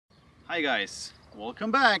Hi guys,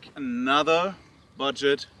 welcome back. Another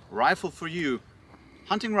budget rifle for you.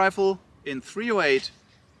 Hunting rifle in 308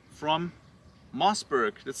 from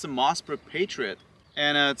MOSSBERG. It's the MOSSBERG Patriot.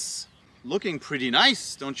 And it's looking pretty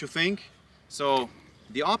nice, don't you think? So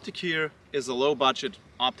the optic here is a low budget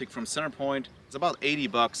optic from Centerpoint. It's about 80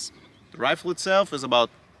 bucks. The rifle itself is about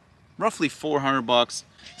roughly 400 bucks.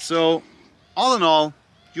 So all in all,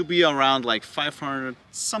 you'll be around like 500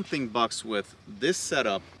 something bucks with this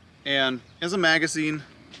setup. And as a magazine,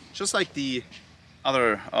 just like the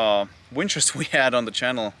other Winchester we had on the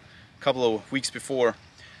channel a couple of weeks before.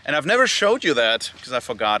 And I've never showed you that because I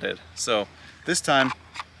forgot it. So this time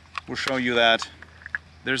we'll show you that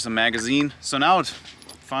there's a magazine. So now it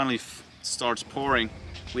finally starts pouring.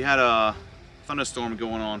 We had a thunderstorm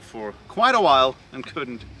going on for quite a while and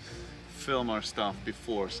couldn't film our stuff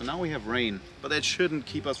before. So now we have rain, but that shouldn't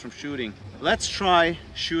keep us from shooting. Let's try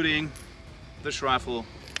shooting this rifle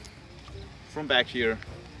from back here.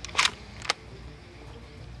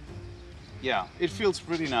 Yeah, it feels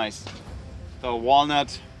pretty nice. The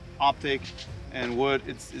walnut optic and wood,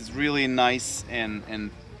 it's really nice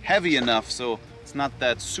and heavy enough, so it's not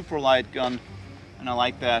that super light gun. And I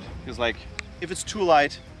like that because, like, if it's too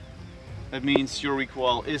light, that means your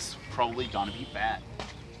recoil is probably gonna be bad.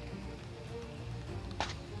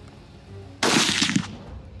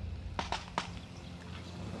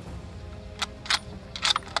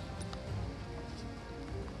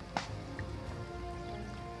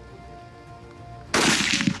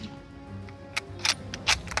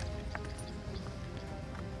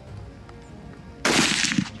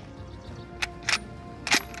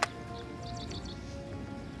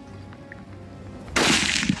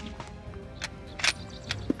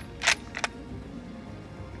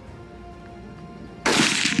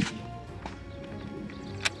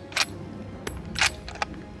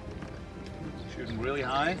 Shooting really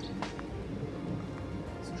high.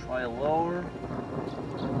 Let's try a lower.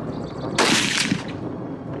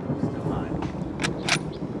 Still high.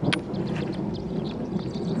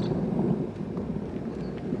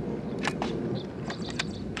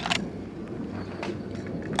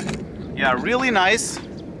 Yeah, really nice.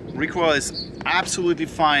 Recoil is absolutely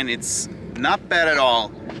fine. It's not bad at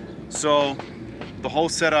all. So the whole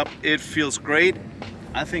setup, it feels great.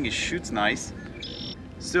 I think it shoots nice.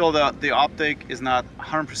 Still, the optic is not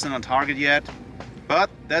 100% on target yet, but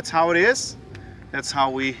that's how it is. That's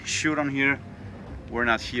how we shoot on here. We're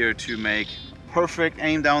not here to make perfect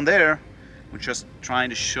aim down there. We're just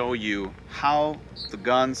trying to show you how the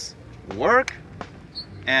guns work.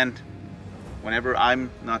 And whenever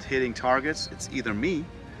I'm not hitting targets, it's either me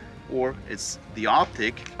or it's the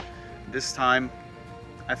optic. This time,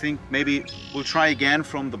 I think maybe we'll try again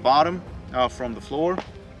from the bottom, from the floor.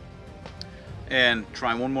 And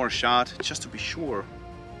try one more shot just to be sure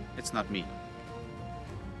it's not me.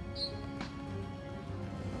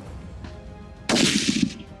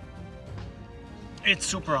 It's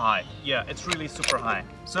super high. Yeah, it's really super high.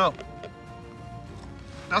 So,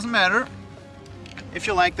 doesn't matter if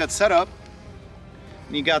you like that setup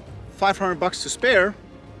and you got 500 bucks to spare.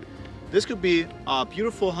 This could be a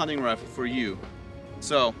beautiful hunting rifle for you.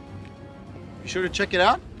 So, be sure to check it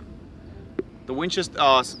out. The Winchester,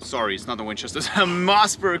 sorry, it's not the Winchester, it's a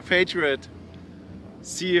MOSSBERG Patriot.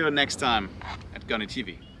 See you next time at Gunny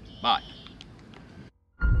TV. Bye.